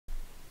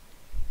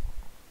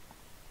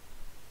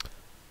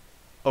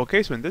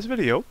Okay, so in this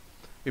video,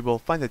 we will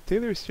find the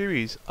Taylor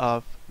series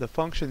of the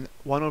function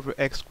 1 over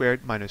x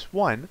squared minus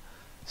 1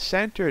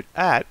 centered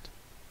at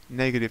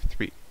negative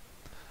 3.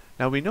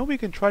 Now we know we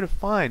can try to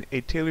find a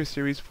Taylor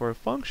series for a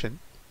function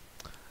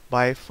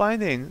by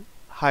finding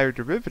higher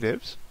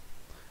derivatives,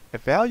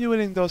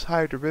 evaluating those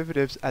higher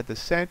derivatives at the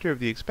center of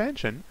the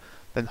expansion,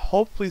 then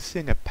hopefully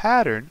seeing a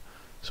pattern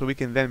so we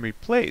can then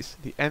replace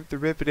the nth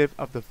derivative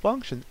of the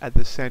function at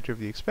the center of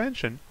the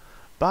expansion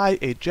by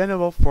a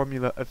general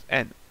formula of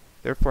n.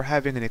 Therefore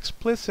having an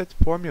explicit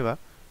formula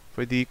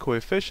for the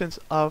coefficients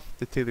of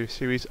the Taylor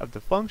series of the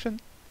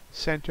function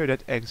centered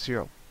at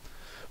x0.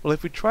 Well,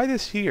 if we try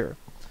this here,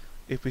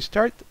 if we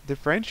start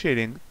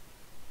differentiating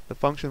the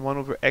function 1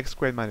 over x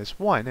squared minus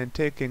 1 and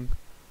taking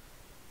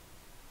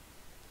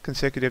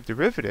consecutive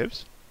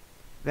derivatives,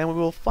 then we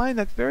will find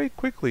that very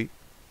quickly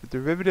the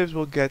derivatives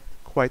will get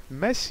quite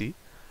messy,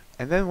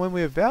 and then when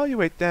we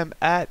evaluate them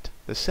at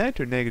the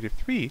center, negative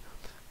 3,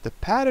 the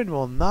pattern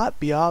will not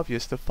be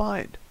obvious to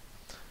find.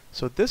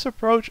 So this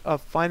approach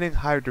of finding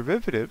higher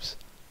derivatives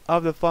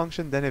of the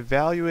function, then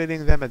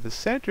evaluating them at the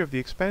center of the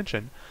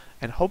expansion,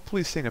 and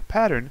hopefully seeing a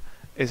pattern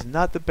is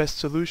not the best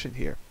solution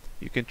here.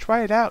 You can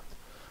try it out,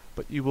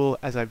 but you will,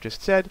 as I've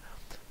just said,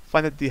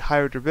 find that the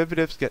higher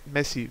derivatives get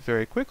messy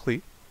very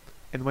quickly,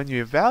 and when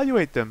you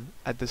evaluate them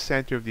at the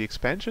center of the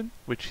expansion,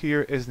 which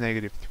here is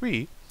negative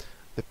 3,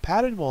 the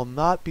pattern will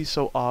not be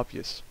so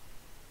obvious.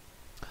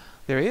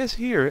 There is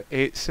here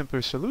a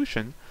simpler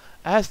solution,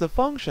 as the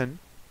function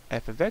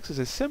f of x is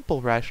a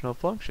simple rational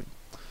function.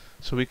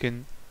 So we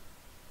can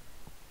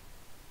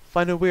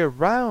find a way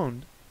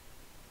around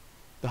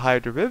the higher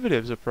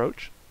derivatives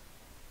approach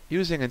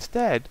using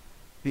instead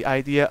the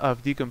idea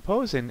of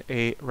decomposing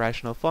a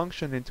rational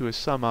function into a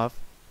sum of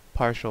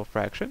partial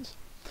fractions,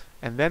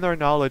 and then our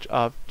knowledge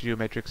of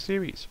geometric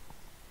series.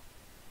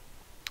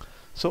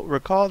 So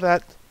recall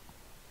that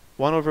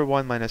 1 over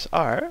 1 minus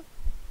r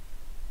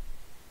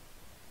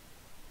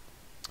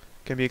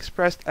can be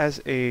expressed as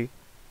an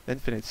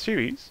infinite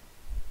series,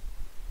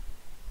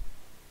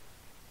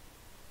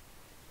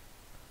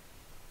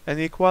 and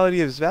the equality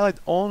is valid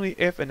only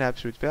if an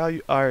absolute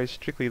value r is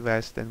strictly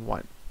less than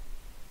 1.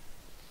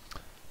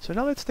 So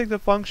now let's take the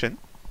function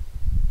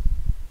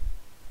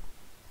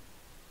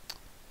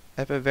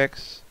f of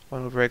x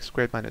 1 over x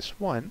squared minus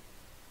 1.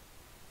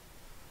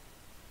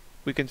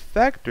 We can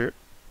factor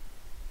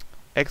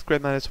x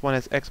squared minus 1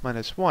 as x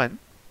minus 1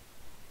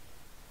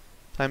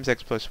 times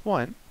x plus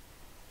 1,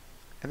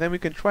 and then we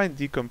can try and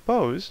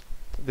decompose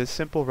this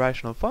simple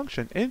rational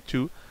function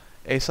into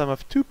a sum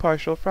of two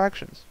partial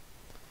fractions.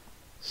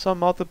 Some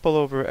multiple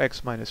over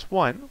x minus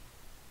 1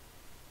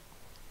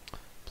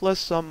 plus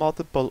some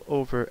multiple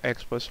over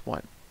x plus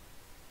 1.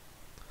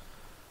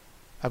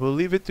 I will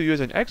leave it to you as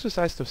an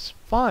exercise to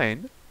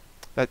find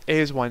that a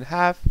is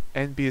 1/2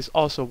 and b is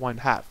also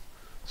 1/2.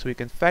 So we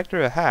can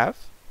factor a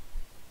half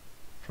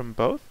from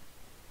both,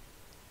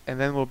 and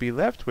then we'll be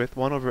left with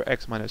 1 over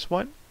x minus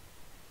 1.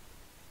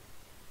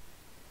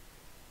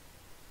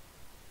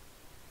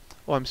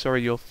 Oh, I'm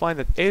sorry, you'll find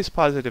that a is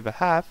positive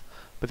 1/2,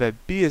 but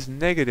that b is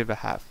negative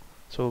 1/2.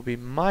 So it will be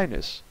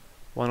minus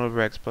 1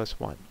 over x plus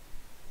 1.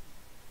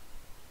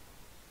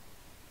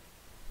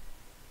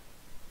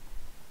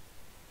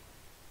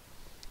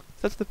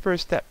 That's the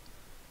first step.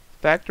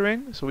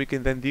 Factoring, so we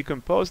can then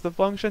decompose the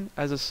function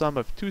as a sum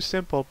of two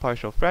simple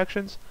partial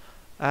fractions,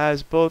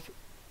 as both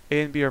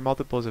a and b are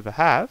multiples of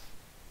 1/2,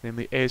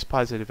 namely a is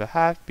positive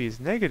 1/2, b is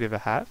negative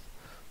 1/2.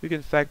 We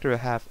can factor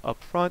 1/2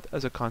 up front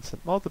as a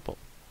constant multiple.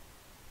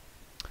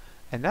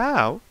 And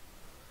now,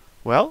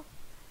 well,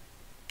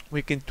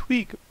 we can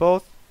tweak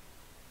both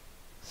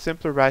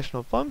simpler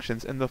rational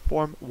functions in the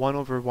form 1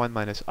 over 1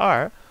 minus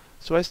r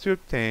so as to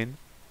obtain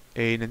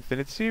an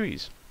infinite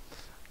series.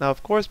 Now,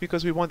 of course,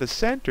 because we want the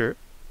center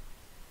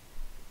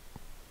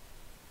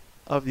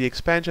of the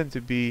expansion to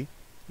be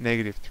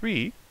negative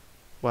 3,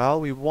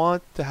 well, we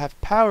want to have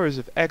powers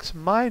of x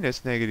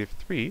minus negative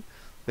 3,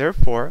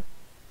 therefore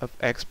of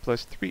x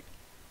plus 3.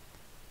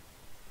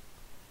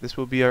 This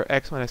will be our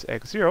x minus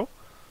x0.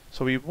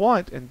 So we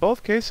want, in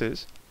both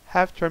cases,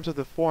 have terms of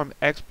the form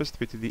x plus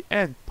 3 to the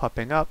n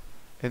popping up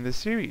in the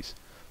series.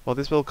 Well,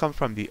 this will come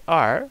from the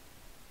r,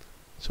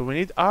 so we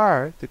need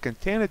r to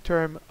contain a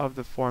term of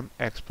the form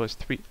x plus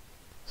 3.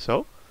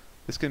 So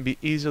this can be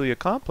easily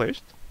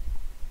accomplished.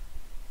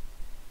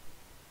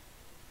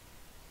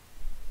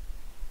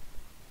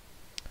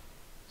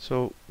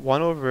 So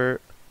 1 over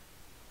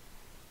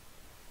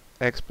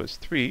x plus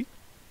 3,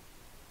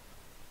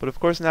 but of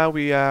course now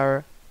we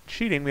are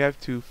cheating, we have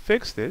to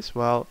fix this.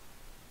 Well,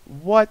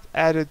 what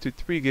added to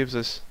 3 gives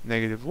us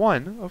negative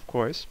 1? Of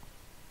course,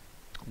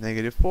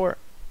 negative 4.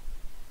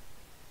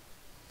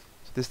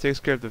 So this takes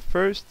care of the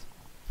first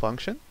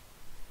function.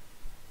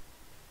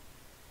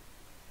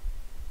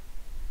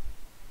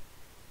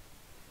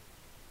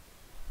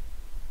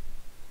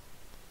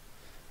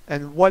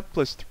 And what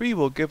plus 3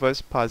 will give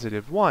us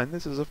positive 1?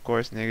 This is of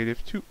course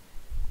negative 2.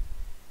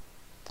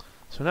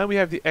 So now we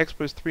have the x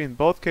plus 3 in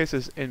both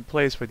cases in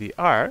place for the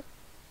r.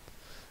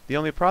 The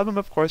only problem,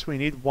 of course, we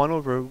need 1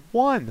 over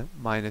 1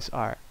 minus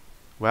r.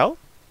 Well,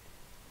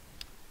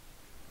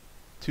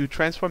 to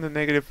transform the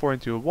negative 4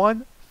 into a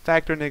 1,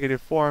 factor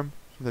negative form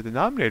from the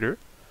denominator.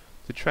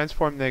 To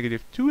transform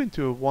negative 2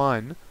 into a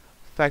 1,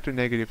 factor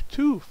negative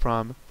 2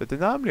 from the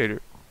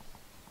denominator.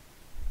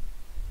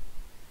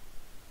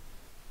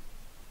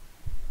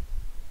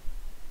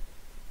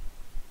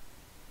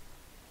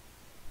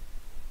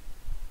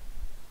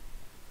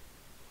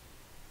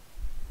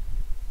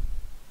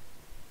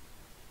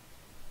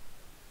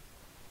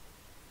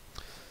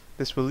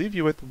 This will leave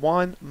you with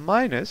 1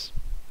 minus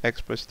x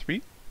plus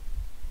 3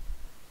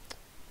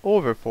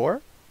 over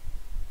 4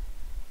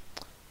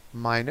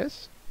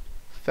 minus,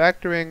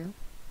 factoring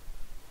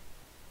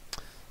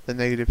the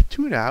negative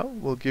 2 now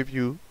will give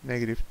you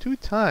negative 2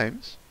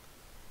 times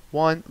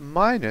 1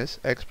 minus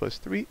x plus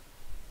 3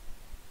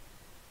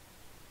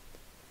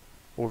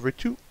 over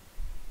 2.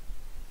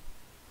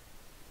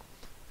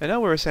 And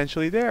now we're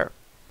essentially there,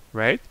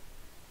 right?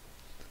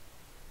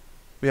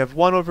 We have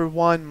 1 over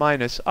 1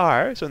 minus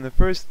r, so in the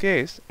first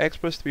case, x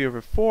plus 3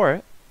 over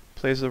 4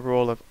 plays the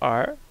role of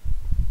r.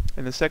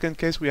 In the second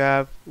case, we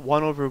have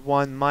 1 over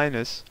 1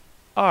 minus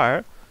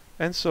r,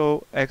 and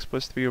so x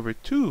plus 3 over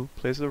 2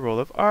 plays the role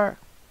of r.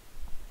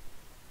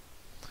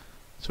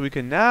 So we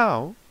can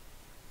now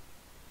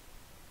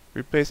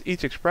replace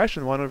each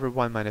expression 1 over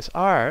 1 minus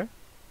r,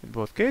 in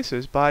both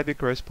cases, by the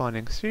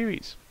corresponding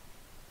series.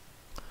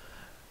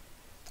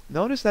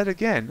 Notice that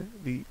again,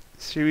 the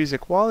series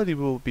equality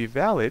will be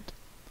valid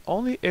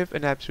only if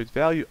an absolute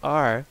value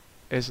r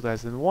is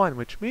less than 1,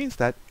 which means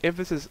that if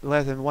this is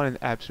less than 1 in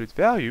absolute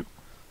value,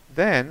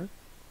 then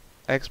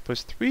x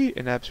plus 3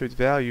 in absolute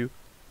value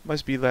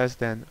must be less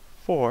than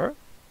 4,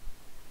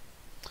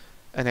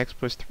 and x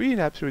plus 3 in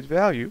absolute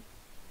value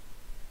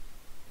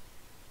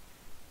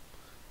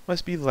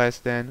must be less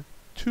than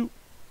 2.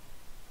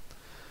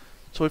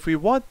 So if we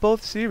want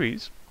both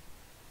series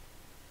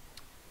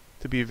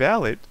to be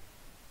valid,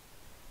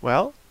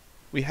 well,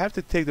 we have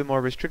to take the more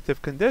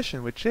restrictive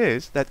condition, which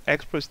is that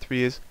x plus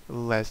 3 is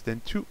less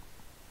than 2.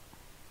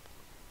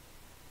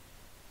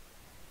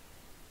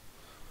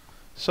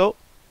 So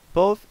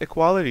both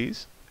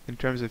equalities in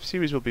terms of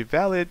series will be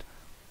valid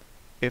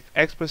if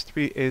x plus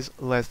 3 is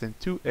less than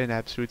 2 in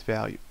absolute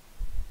value.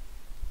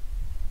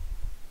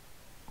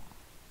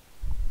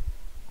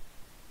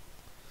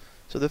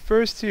 So the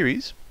first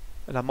series,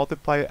 and I'll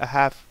multiply a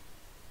half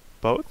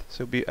both,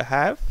 so it'll be a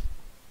half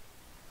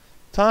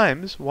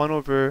times 1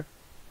 over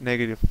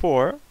negative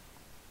 4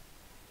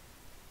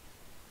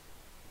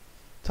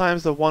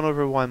 times the 1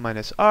 over 1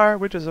 minus r,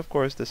 which is of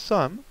course the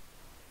sum,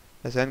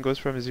 as n goes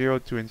from 0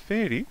 to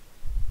infinity,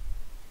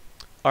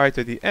 r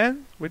to the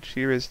n, which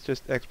here is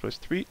just x plus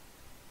 3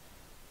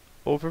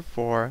 over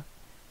 4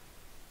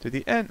 to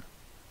the n.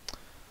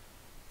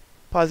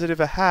 Positive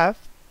a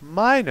half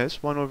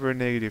minus 1 over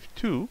negative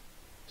 2,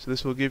 so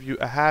this will give you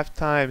a half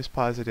times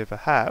positive a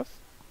half,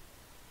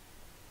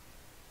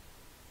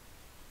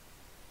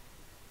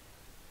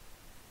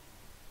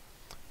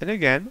 and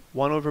again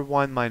 1 over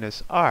 1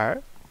 minus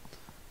r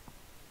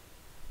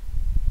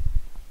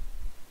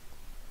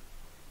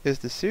is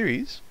the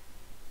series,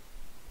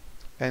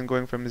 and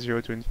going from 0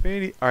 to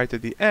infinity, r to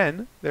the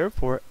n,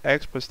 therefore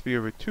x plus 3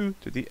 over 2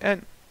 to the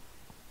n.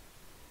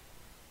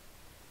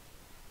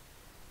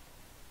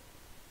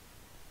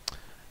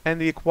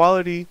 And the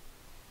equality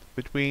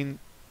between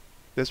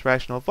this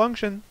rational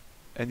function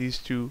and these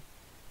two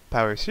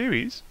power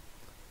series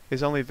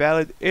is only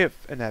valid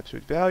if an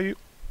absolute value,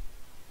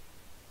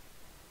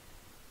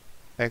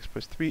 x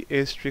plus 3,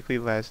 is strictly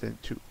less than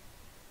 2.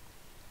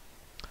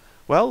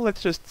 Well,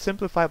 let's just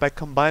simplify by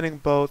combining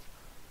both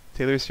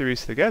Taylor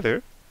series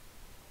together.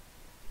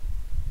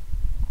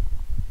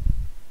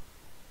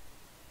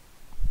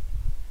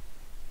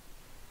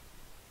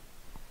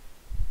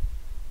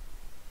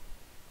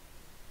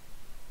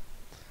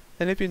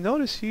 And if you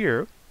notice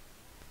here,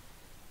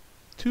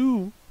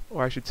 2,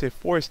 or I should say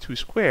 4 is 2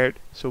 squared,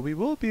 so we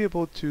will be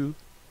able to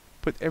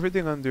put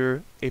everything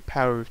under a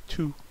power of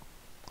 2.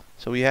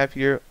 So we have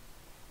here,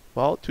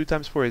 well, 2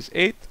 times 4 is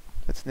 8,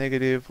 that's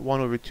negative 1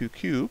 over 2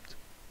 cubed.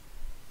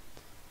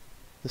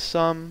 The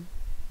sum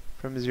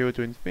from 0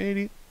 to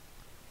infinity,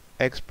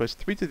 x plus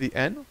 3 to the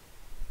n.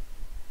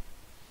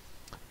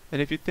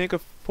 And if you think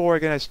of 4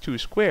 again as 2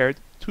 squared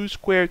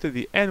to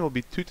the n will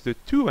be 2 to the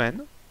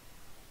 2n,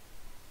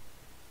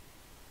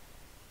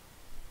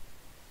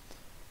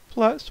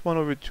 plus 1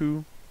 over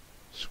 2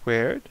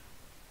 squared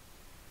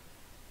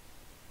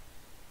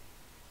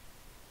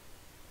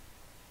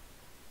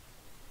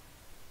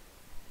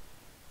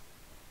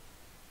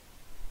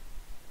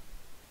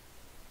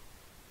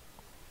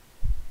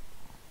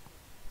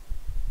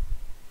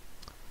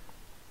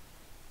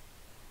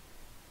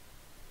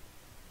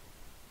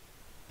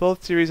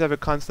both series have a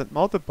constant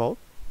multiple,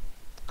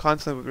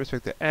 constant with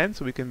respect to n,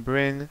 so we can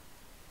bring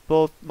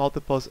both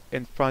multiples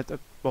in front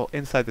of, well,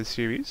 inside the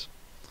series.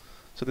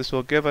 So this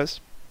will give us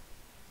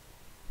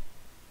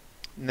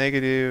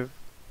negative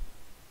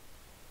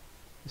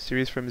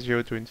series from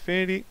 0 to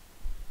infinity,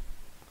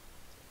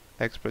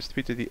 x plus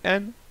 3 to the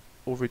n,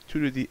 over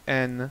 2 to the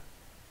n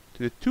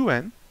to the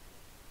 2n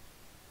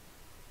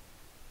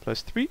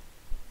plus 3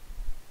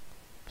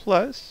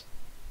 plus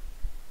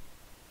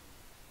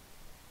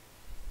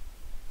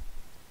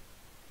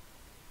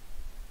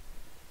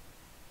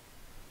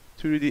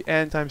 2 to the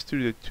n times 2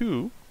 to the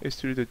 2 is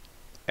 2 to the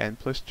n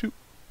plus 2.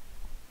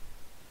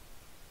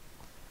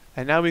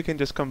 And now we can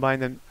just combine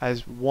them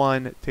as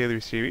one Taylor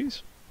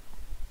series.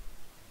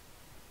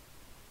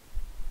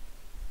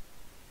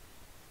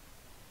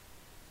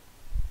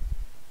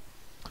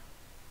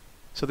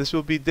 So this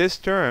will be this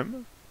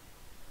term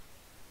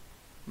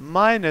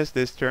minus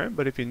this term,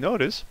 but if you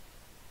notice,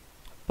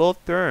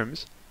 both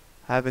terms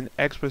have an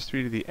x plus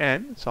 3 to the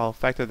n, so I'll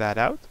factor that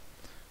out,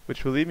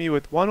 which will leave me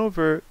with 1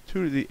 over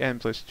 2 to the n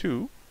plus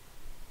 2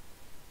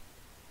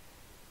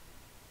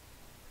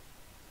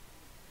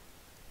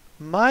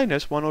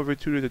 minus 1 over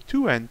 2 to the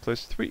 2n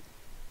plus 3.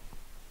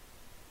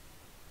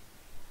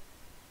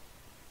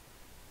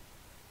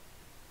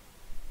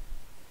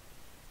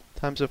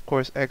 Times, of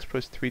course, x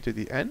plus 3 to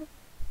the n.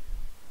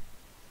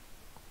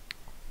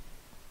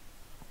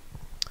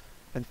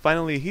 And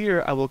finally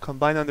here, I will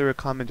combine under a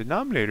common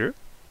denominator.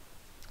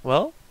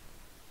 Well,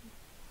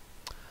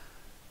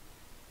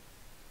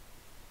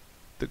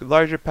 the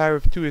larger power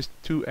of 2 is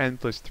 2n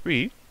plus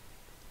 3.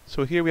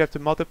 So here we have to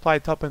multiply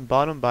top and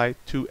bottom by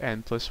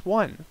 2n plus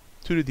 1.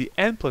 2 to the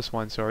n plus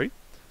 1, sorry,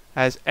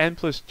 as n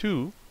plus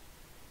 2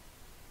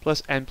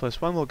 plus n plus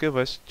 1 will give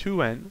us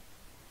 2n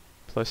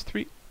plus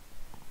 3.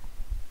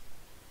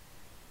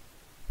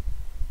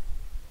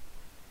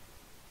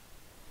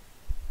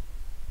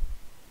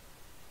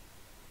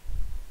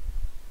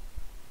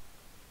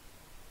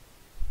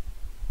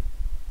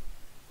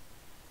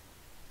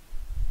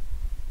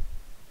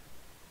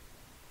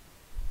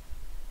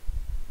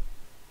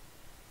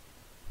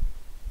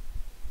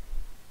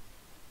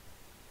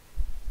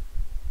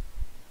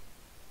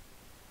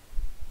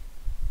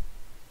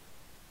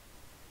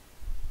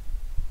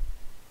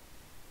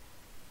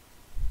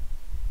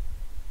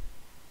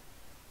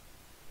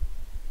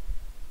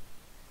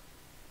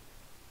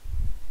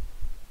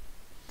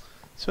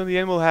 So in the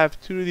end we'll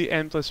have 2 to the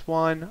n plus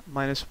 1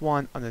 minus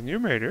 1 on the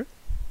numerator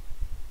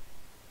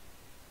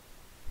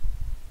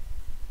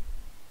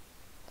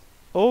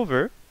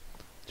over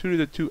 2 to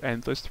the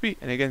 2n plus 3.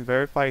 And again,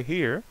 verify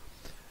here,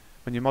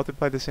 when you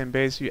multiply the same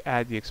base, you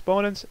add the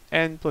exponents.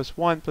 N plus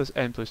 1 plus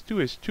n plus 2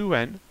 is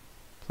 2n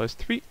plus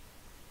 3.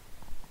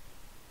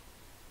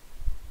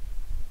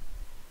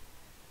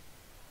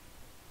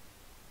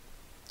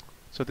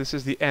 So this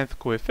is the nth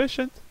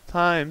coefficient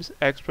times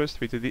x plus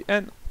 3 to the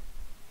n.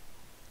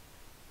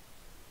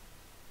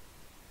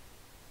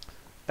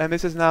 And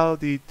this is now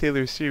the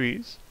Taylor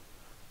series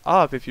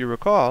of, if you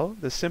recall,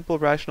 the simple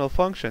rational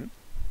function.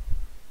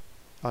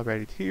 I'll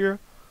write it here,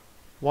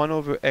 1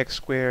 over x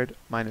squared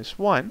minus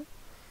 1,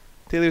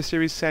 Taylor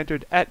series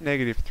centered at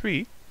negative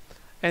 3,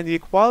 and the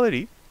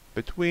equality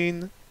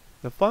between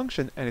the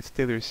function and its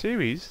Taylor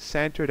series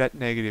centered at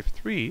negative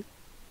 3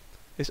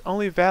 is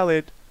only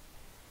valid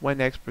when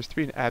x plus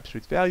 3 in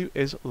absolute value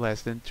is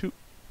less than 2.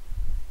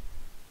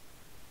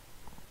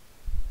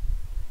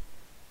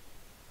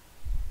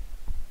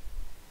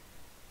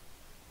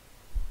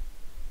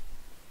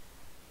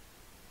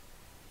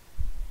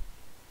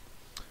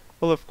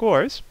 Well, of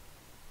course,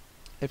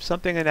 if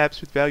something in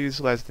absolute value is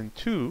less than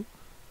 2,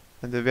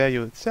 then the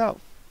value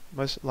itself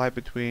must lie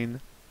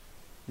between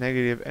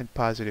negative and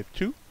positive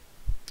 2.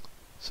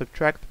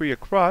 Subtract 3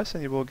 across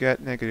and you will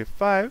get negative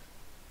 5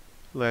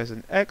 less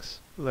than x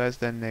less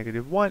than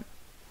negative 1.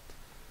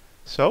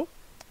 So,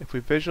 if we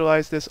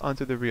visualize this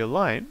onto the real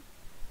line,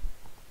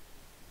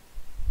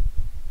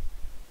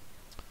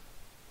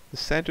 the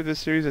center of the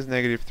series is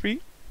negative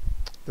 3,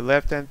 the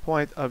left-hand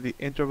point of the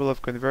interval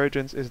of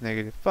convergence is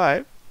negative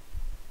 5,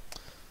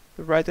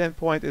 the right-hand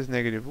point is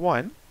negative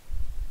 1.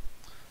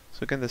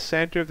 So again, the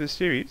center of the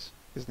series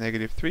is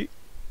negative 3.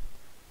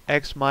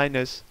 X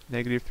minus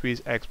negative 3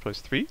 is x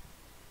plus 3.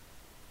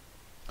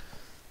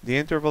 The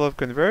interval of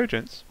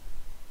convergence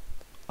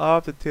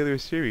of the Taylor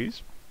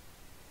series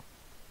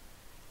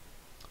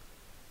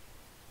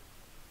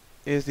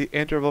is the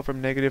interval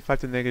from negative 5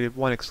 to negative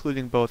 1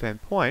 excluding both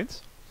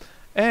endpoints.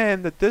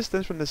 And the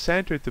distance from the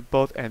center to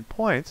both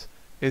endpoints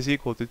is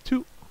equal to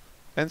 2.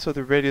 And so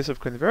the radius of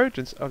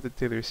convergence of the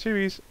Taylor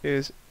series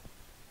is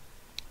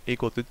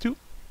equal to 2.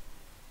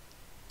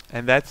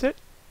 And that's it.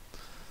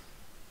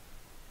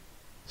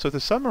 So to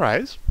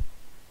summarize,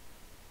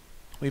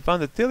 we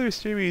found the Taylor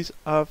series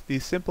of the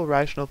simple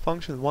rational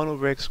function 1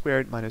 over x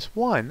squared minus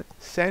 1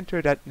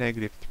 centered at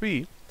negative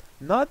 3,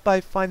 not by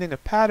finding a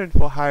pattern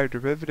for higher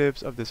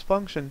derivatives of this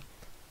function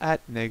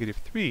at negative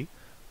 3,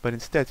 but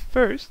instead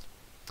first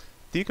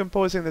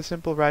decomposing the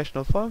simple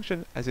rational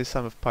function as a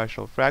sum of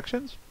partial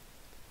fractions,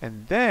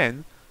 and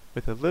then,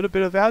 with a little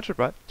bit of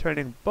algebra,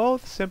 turning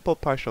both simple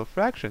partial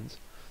fractions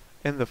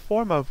in the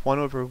form of 1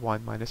 over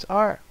 1 minus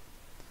r,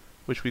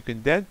 which we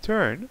can then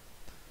turn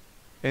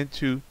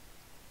into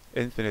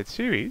infinite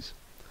series.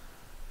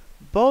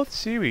 Both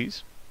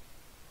series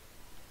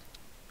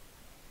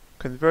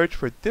converge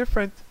for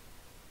different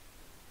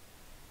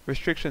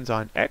restrictions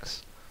on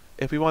x.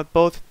 If we want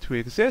both to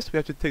exist, we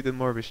have to take the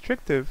more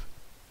restrictive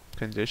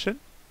condition,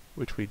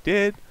 which we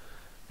did,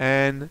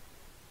 and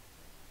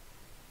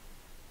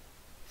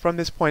from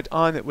this point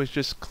on it was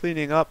just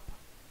cleaning up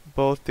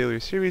both Taylor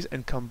series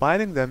and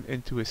combining them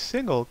into a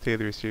single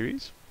Taylor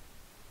series.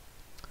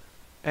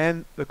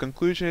 And the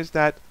conclusion is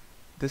that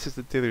this is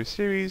the Taylor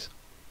series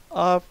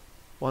of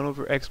 1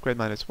 over x squared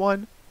minus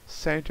 1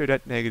 centered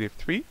at negative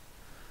 3,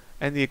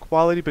 and the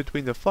equality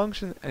between the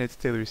function and its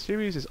Taylor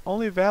series is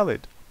only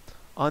valid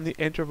on the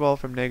interval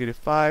from negative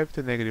 5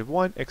 to negative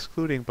 1,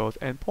 excluding both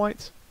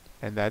endpoints,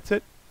 and that's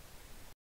it.